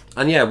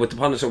 And with the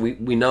Punisher,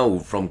 we know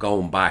from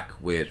going back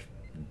with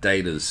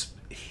Data's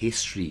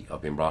history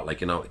of being brought,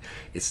 like,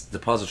 it's the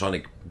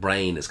positronic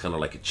brain is kind of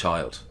like a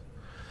child.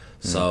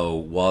 So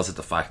was it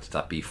the fact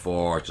that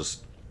before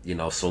just,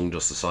 Sung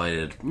just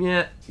decided,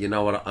 you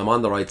know what, I'm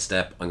on the right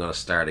step, I'm going to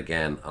start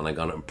again and I'm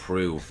going to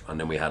improve, and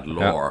then we had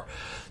Lore.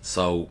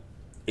 So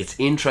it's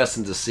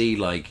interesting to see,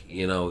 like,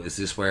 is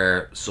this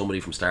where somebody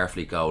from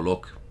Starfleet go,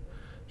 look,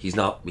 he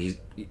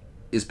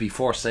is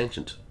before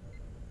sentient,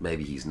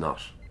 maybe he's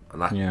not.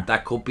 And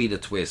that could be the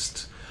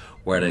twist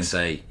where they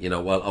say,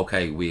 well,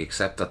 okay, we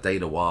accept that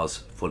Data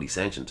was fully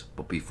sentient,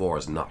 but before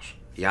is not.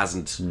 He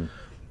hasn't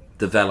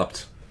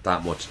developed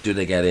that much. Do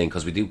they get in?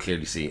 Because we do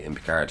clearly see in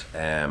Picard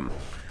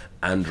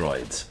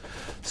androids.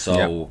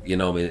 So,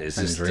 is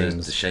this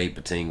the shape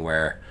of thing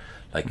where,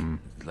 like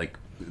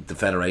the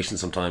Federation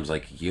sometimes,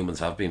 like,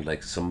 humans have been,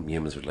 like, some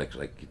humans are like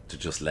they're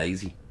just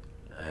lazy.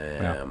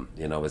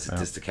 Is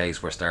this the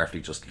case where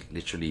Starfleet just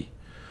literally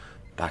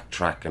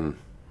backtrack and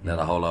let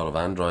a whole lot of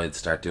androids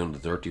start doing the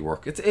dirty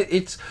work?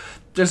 It's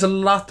there's a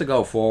lot to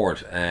go forward.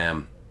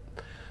 The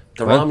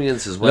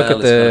Romulans as well is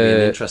going to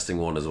be an interesting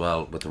one as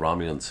well with the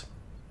Romulans.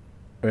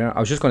 Yeah,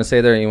 I was just going to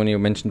say there, when you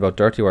mentioned about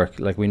dirty work,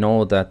 like, we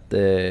know that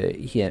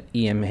the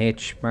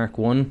EMH Mark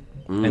 1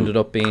 ended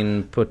up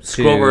being put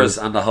Scrubbers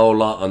and the whole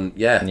lot on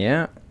yeah.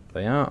 And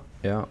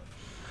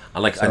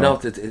like, I know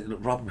that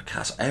Robert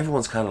Picasso,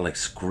 everyone's kind of like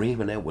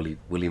screaming out,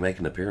 will he make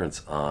an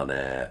appearance on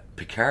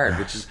Picard,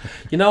 which is,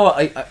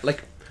 I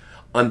like,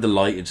 I'm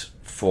delighted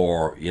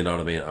for,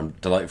 I'm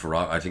delighted for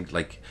Rob. I think,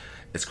 like,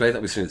 it's great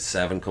that we've seen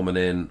 7 coming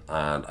in,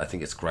 and I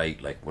think it's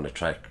great, like, when a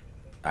Trek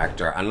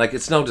actor, and, like,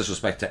 it's no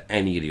disrespect to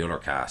any of the other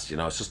cast,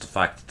 it's just the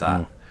fact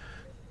that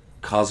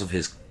because of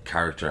his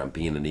character and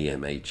being an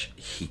EMH,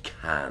 he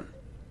can,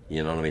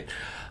 you know what I mean?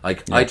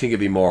 Like, I think it'd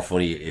be more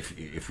funny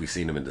if we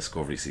seen him in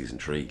Discovery Season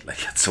 3,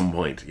 like, at some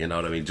point, you know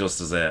what I mean? Just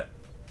as a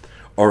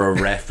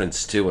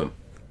reference to him.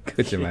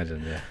 Could you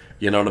imagine,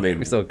 You know what I mean? It'd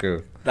be so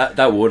cool.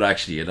 That would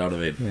actually, you know what I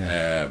mean?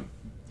 Yeah.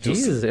 He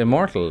is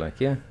immortal, like,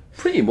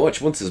 pretty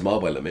much, once his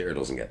mobile emitter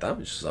doesn't get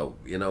damaged. So,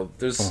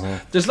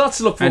 there's lots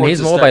to look forward to. And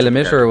his mobile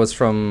emitter was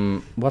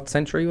from, what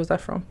century was that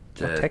from?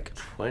 What tech?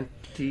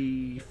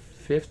 25th,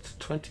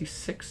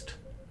 26th?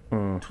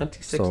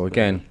 26th. So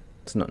again,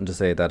 it's nothing to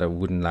say that it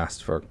wouldn't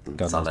last for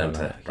God knows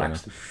how long.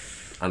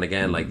 And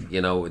again, like,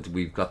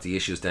 we've got the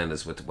issues then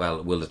is with,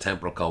 well, will the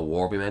Temporal Cold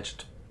War be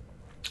mentioned?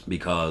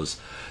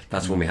 Because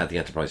that's when we had the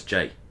Enterprise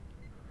J.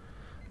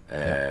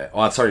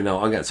 Sorry,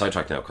 no, I'm getting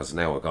sidetracked now because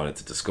now we're going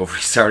into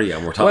Discovery. Sorry,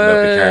 and we're talking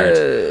about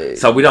Picard,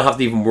 so we don't have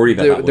to even worry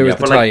about that. There was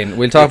the tie-in.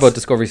 We'll talk about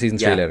Discovery Season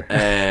 3 later.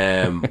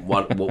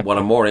 What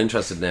I'm more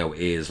interested now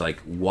is, like,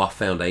 what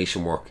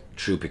foundation work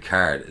through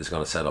Picard is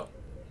going to set up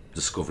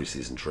Discovery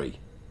Season 3.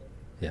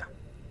 Yeah,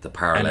 the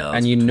parallels,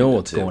 and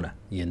it's gonna.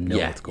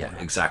 Yeah,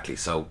 exactly.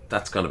 So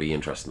that's going to be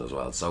interesting as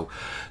well. So,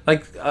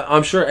 like,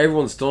 I'm sure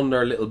everyone's done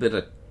their little bit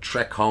of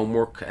Trek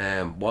homework.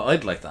 What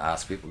I'd like to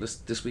ask people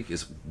this week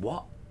is,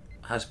 what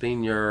has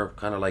been your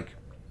kind of, like,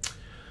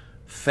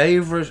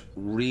 favourite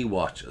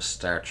rewatch of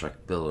Star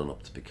Trek building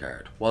up to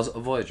Picard? Was it a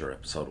Voyager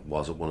episode?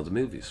 Was it one of the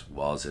movies?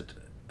 Was it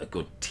a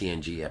good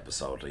TNG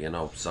episode?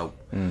 So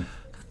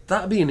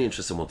that'd be an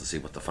interesting one to see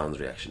what the fans'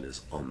 reaction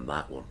is on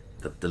that one,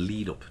 the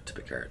lead up to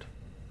Picard.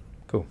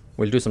 Cool.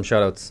 We'll do some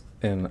shout outs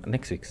in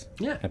next week's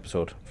Yeah.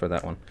 episode for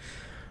that one.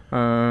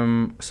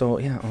 So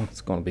yeah,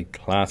 it's going to be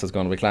class. It's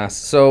going to be class.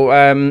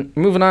 So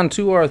moving on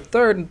to our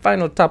third and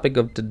final topic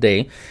of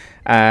today.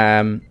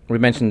 We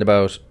mentioned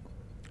about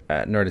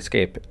Nerd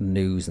Escape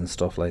news and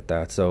stuff like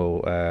that.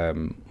 So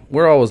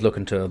we're always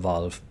looking to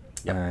evolve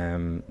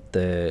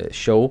the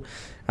show,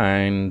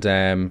 and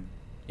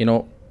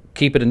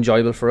keep it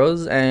enjoyable for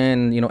us,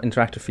 and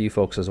interactive for you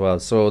folks as well.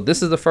 So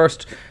this is the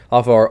first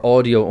of our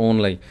audio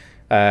only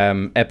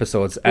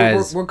episodes.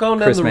 We're going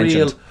down the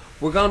real.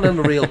 We're going down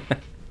the real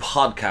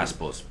podcast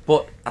buzz,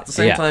 but at the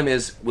same time,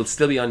 we'll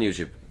still be on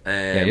YouTube.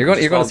 You're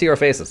going to see our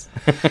faces.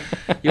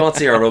 You won't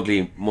see our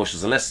ugly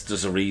mushes unless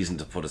there's a reason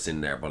to put us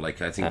in there. But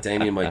I think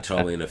Damien might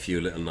throw in a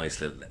few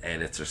nice little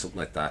edits or something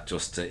like that.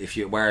 Just if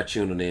you were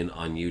tuning in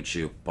on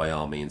YouTube, by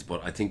all means.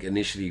 But I think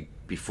initially,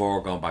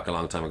 before going back a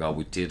long time ago,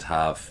 we did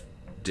have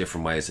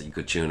different ways that you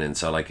could tune in.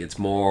 So it's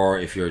more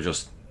if you're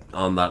just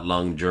on that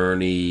long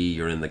journey,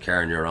 you're in the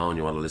car on your own,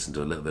 you want to listen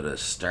to a little bit of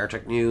Star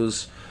Trek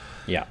news.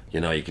 Yeah,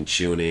 you can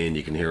tune in,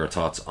 you can hear our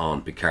thoughts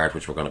on Picard,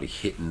 which we're going to be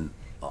hitting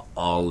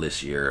all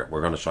this year.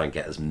 We're going to try and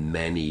get as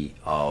many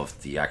of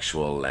the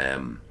actual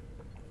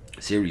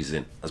series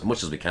in as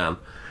much as we can,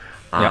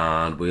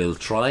 and we'll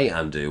try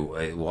and do.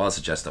 It was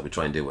suggest that we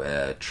try and do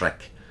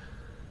Trek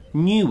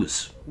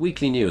news,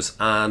 weekly news,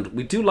 and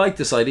we do like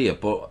this idea.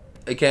 But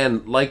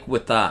again, like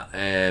with that,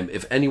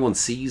 if anyone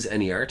sees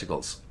any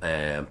articles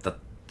that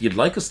you'd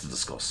like us to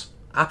discuss,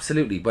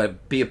 absolutely,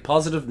 but be it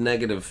positive,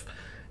 negative,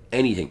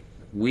 anything.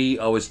 We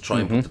always try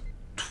and put the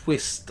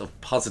twist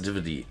of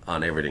positivity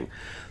on everything.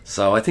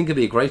 So I think it'd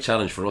be a great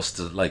challenge for us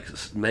to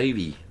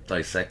maybe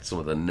dissect some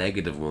of the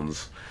negative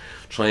ones,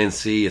 try and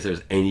see if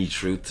there's any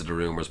truth to the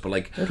rumors.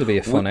 But it'll be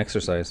a fun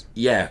exercise.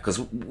 Yeah, because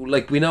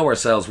we know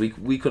ourselves,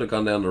 we could have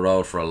gone down the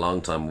road for a long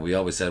time. We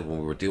always said when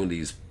we were doing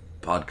these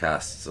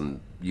podcasts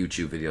and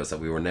YouTube videos that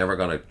we were never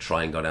going to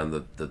try and go down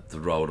the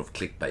road of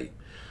clickbait.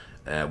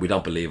 We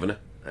don't believe in it,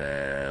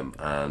 and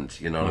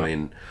what I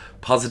mean.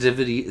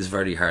 Positivity is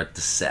very hard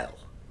to sell.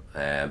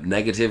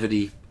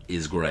 Negativity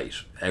is great.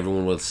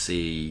 Everyone will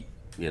see,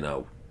 they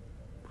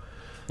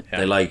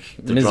like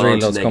the misery drawn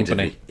to loves negativity.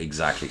 company.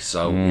 Exactly.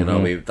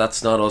 So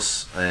that's not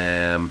us.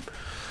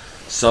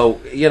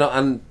 So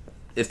and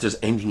if there's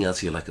anything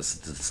else you'd like us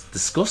to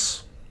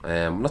discuss,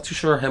 I'm not too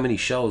sure how many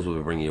shows we'll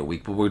be bringing you a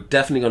week, but we're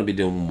definitely going to be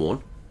doing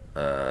one.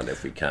 And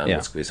if we can,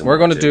 we'll squeeze in. We're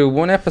going to do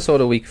one episode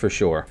a week for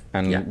sure,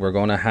 and we're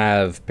going to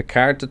have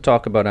Picard to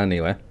talk about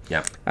anyway.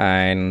 Yeah,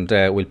 and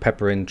we'll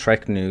pepper in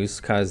Trek news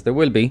because there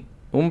won't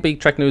be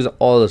Trek news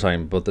all the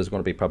time, but there's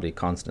going to be probably a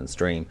constant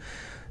stream.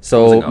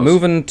 So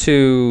moving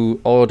to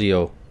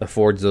audio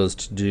affords us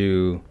to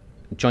do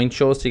joint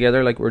shows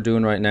together like we're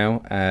doing right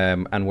now,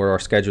 and where our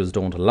schedules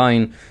don't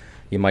align,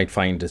 you might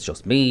find it's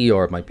just me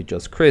or it might be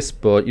just Chris,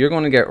 but you're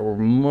going to get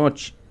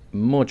much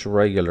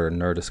regular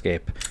Nerd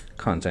Escape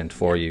content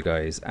for you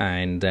guys,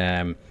 and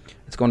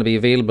it's going to be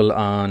available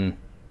on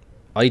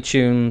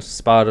iTunes,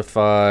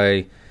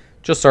 Spotify.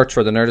 Just search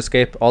for the Nerd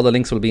Escape. All the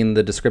links will be in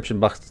the description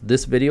box of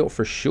this video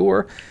for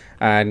sure.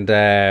 And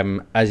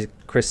as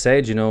Chris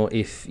said,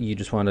 if you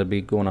just want to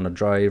be going on a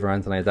drive or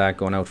anything like that,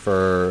 going out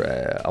for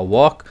a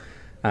walk,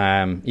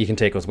 you can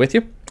take us with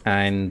you.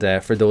 And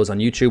for those on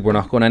YouTube, we're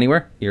not going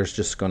anywhere. You're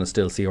just going to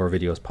still see our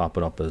videos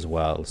popping up as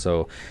well.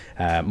 So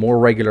more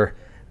regular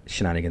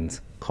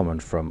shenanigans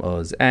coming from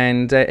us.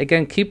 And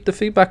again, keep the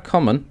feedback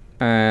coming.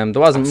 There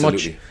wasn't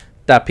much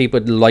that people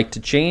would like to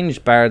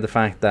change, bar the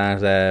fact that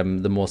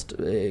the most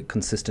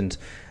consistent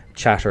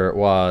chatter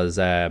was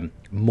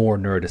more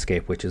Nerd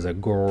Escape, which is a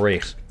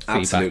great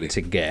feedback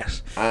to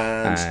get.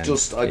 And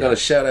I got to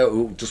shout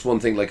out just one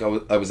thing.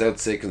 I was out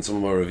sick, and some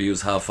of my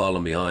reviews have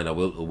fallen behind. I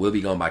will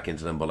be going back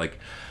into them, but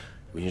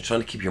when you're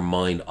trying to keep your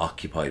mind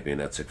occupied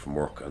being out sick from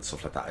work and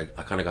stuff like that,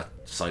 I kind of got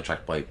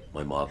sidetracked by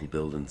my model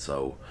building.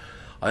 So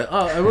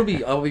I'll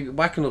be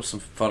whacking up some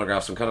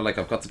photographs. I'm kind of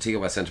I've got the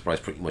TOS Enterprise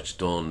pretty much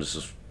done. There's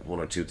just one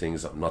or two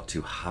things that I'm not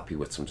too happy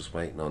with, so I'm just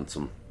waiting on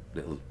some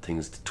little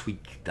things to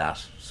tweak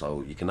that,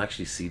 so you can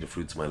actually see the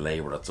fruits of my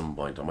labour at some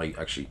point. I might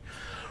actually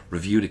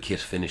review the kit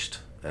finished,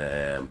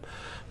 but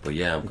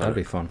yeah, that'll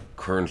be fun.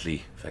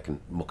 Currently fucking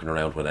mucking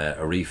around with a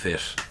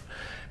refit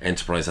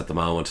Enterprise at the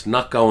moment.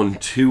 Not going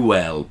too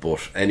well,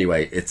 but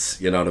anyway,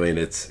 it's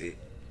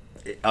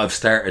I've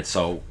started,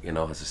 so as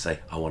I say,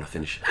 I want to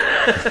finish.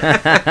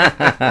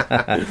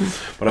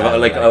 But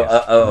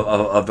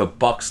I've a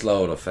box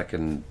load of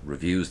fucking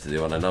reviews to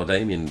do, and I know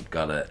Damien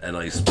got a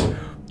nice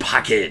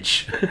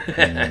package,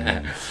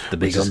 the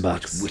big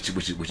unbox,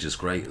 which is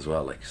great as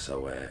well. So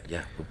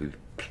we'll be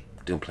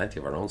doing plenty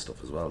of our own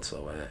stuff as well.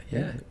 So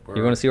you're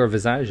going to see our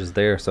visages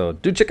there. So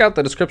do check out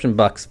the description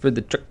box for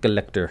the Trek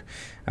Collector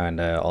and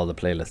all the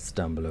playlists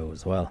down below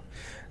as well.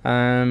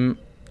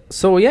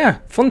 So yeah,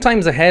 fun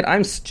times ahead.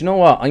 I'm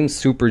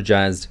super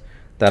jazzed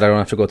that I don't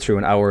have to go through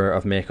an hour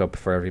of makeup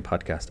for every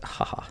podcast.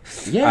 Haha.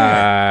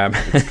 Yeah,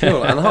 it's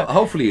cool, and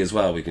hopefully as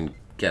well we can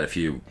get a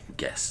few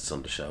guests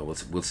on the show.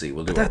 We'll see.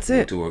 We'll do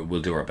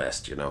our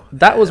best.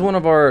 That was one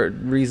of our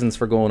reasons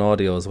for going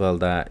audio as well.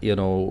 That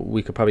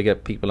we could probably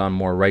get people on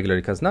more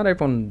regularly, because not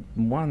everyone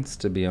wants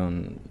to be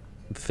on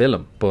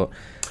film. But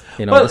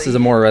Well, this is a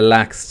more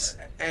relaxed.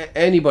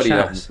 Anybody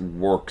chat. that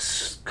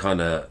works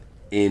kind of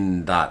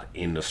in that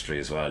industry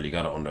as well, you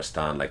got to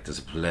understand, like, there's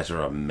a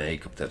plethora of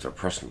makeup, there's their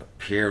personal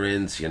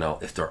appearance,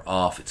 if they're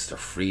off, it's their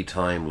free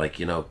time, like,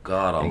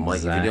 God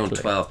almighty, if you're doing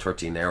Exactly. 12,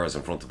 13 hours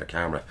in front of a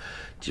camera,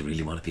 do you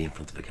really want to be in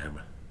front of a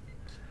camera?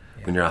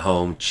 When you're at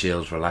home,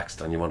 chilled, relaxed,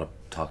 and you want to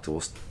talk to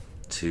us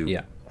two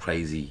Yeah.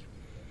 crazy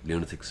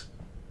lunatics?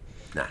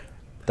 Nah.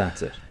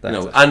 That's it.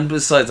 That's it. And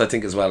besides, I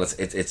think as well,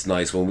 it's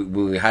nice when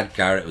we had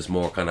Garrett. It was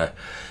more kind of,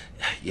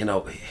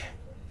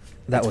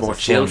 That it's was more a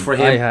chill fun- for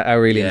him. I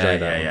really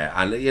enjoyed that. Yeah,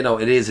 one.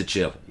 and it is a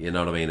chill. You know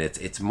what I mean?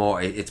 It's more.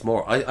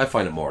 I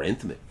find it more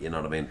intimate. You know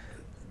what I mean?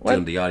 Well-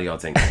 Doing the audio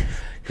thing,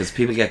 because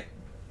people get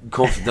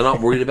comfortable. They're not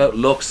worried about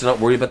looks. They're not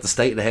worried about the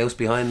state of the house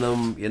behind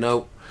them.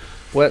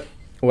 Well,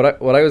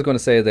 what I was going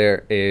to say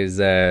there is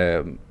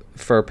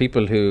for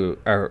people who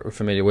are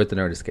familiar with the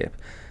Nerd Escape,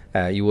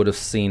 you would have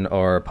seen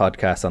our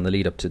podcast on the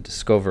lead up to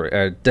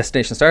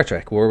Destination Star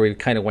Trek, where we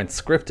kind of went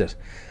scripted.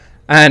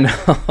 And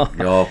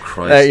Oh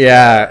Christ!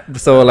 yeah,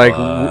 so like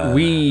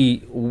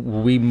we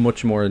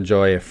much more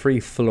enjoy a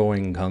free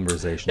flowing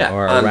conversation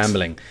or a and-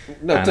 rambling,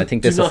 No, and I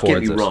think this do not get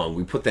affords me it. wrong.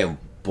 We put down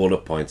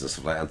bullet points and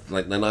stuff like that.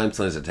 Like 9 times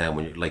out of 10,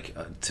 when you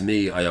to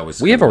me, I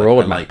always We have a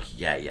roadmap.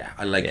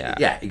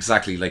 Yeah,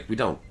 exactly. Like, we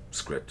don't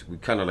script. We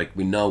kind of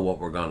we know what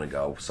we're gonna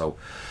go. So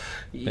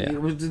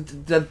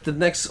the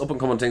next up and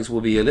coming things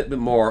will be a little bit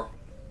more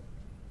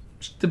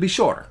to be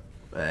shorter.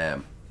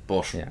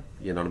 But Yeah.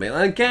 you know what I mean.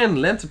 And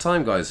again, length of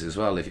time, guys, as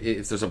well.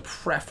 If there's a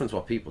preference,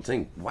 what people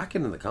think, whack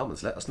it in the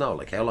comments. Let us know.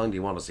 Like, how long do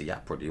you want us to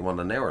yap for? Do you want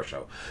an hour show?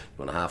 Do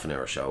you want a half an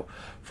hour show?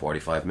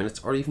 45 minutes,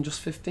 or even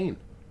just 15?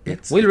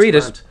 We'll read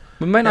grand. it.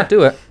 We might not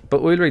do it,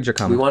 but we'll read your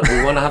comment.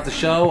 We want to have the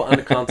show and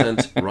the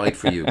content right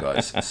for you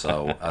guys.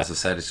 So, as I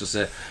said, it's just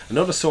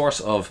another source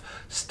of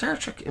Star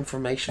Trek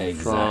information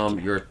from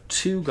your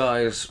two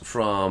guys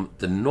from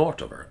the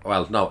north of Ireland.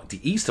 Well, no, the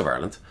east of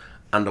Ireland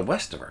and the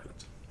west of Ireland.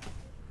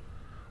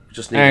 We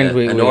just need And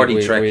a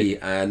Nordy Trekkie,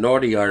 a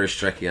Nordy Irish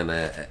Trekkie, and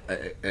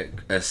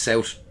a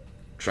South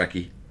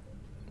Trekkie.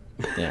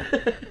 Yeah,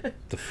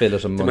 to fill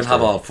it amongst We'll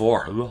have all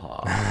four.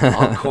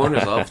 All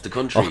corners of the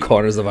country. all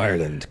corners of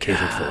Ireland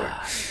catered for.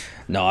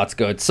 No, that's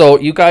good. So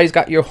you guys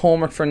got your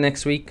homework for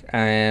next week.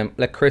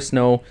 Let Chris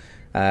know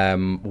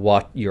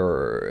what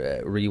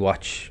your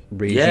rewatch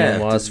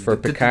regime was for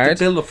Picard.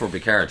 The build up for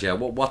Picard, yeah.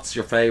 What's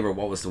your favourite?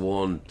 What was the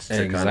one?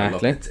 To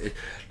Exactly. Kind of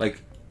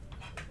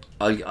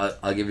look,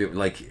 I'll give you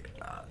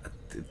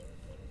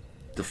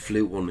the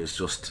flute one is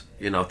just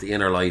the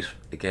inner light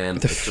again.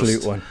 The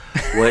flute one.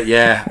 Well,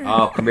 yeah.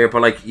 Oh, come here.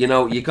 But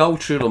you go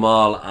through them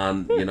all,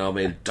 and I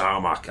mean,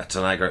 Darmok at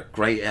Tanagra,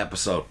 great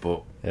episode,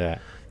 but Yeah.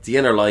 the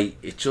inner light,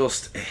 it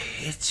just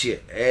hits you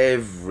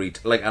every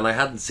and I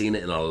hadn't seen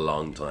it in a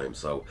long time.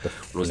 So when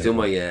I was doing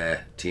my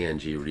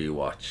TNG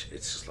rewatch,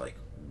 it's just like,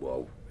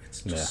 whoa,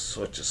 it's just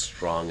such a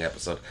strong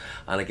episode.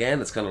 And again,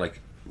 it's kind of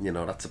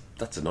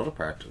that's another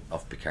part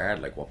of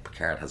Picard, like what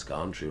Picard has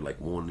gone through. Like,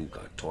 one, he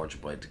got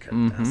tortured by the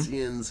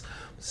Cardassians.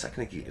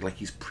 Second,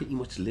 he's pretty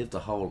much lived a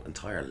whole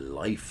entire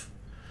life.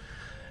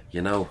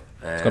 It's going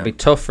to be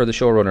tough for the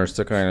showrunners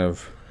to kind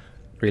of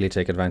really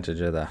take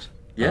advantage of that.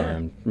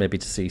 Yeah. Maybe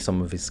to see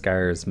some of his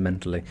scars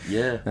mentally.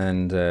 Yeah.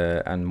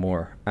 And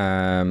more.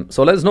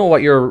 So let us know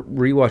what your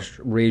rewatch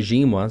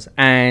regime was.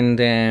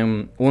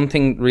 And one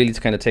thing really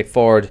to kind of take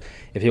forward,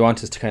 if you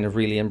want us to kind of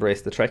really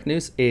embrace the Trek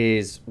news,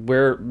 is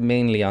we're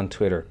mainly on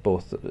Twitter,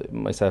 both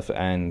myself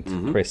and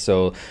Chris.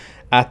 So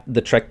at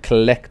the Trek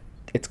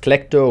it's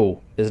Collecto,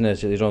 isn't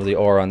it? You don't have the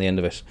or on the end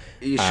of it.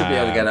 You should be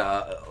able to get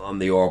it on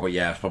the or, but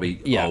yeah, it's probably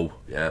O.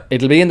 Yeah.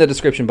 It'll be in the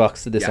description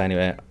box to this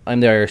anyway. I'm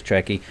the Irish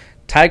Trekkie.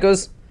 Tag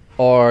us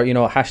or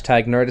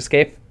hashtag Nerd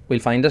Escape. We'll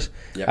find it,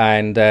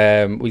 and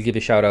we'll give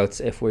you shout outs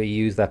if we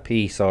use that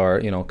piece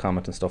or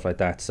comment and stuff like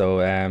that. So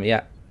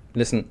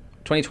listen,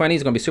 2020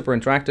 is going to be super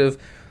interactive,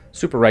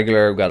 super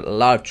regular. We've got a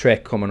lot of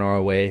Trek coming our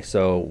way,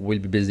 so we'll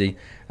be busy.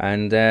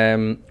 And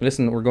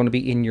listen, we're going to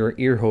be in your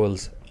ear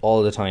holes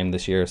all the time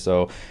this year.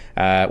 So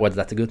whether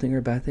that's a good thing or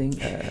a bad thing,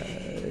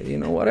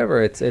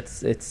 whatever. It's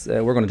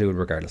we're going to do it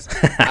regardless.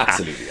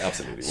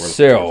 Absolutely.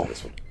 So,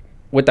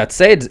 with that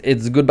said,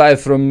 it's goodbye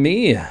from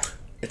me.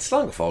 It's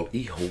Slangafol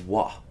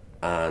Ihowa,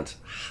 and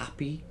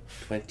happy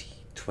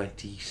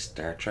 2020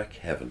 Star Trek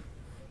heaven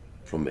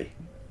from me.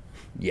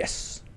 Yes.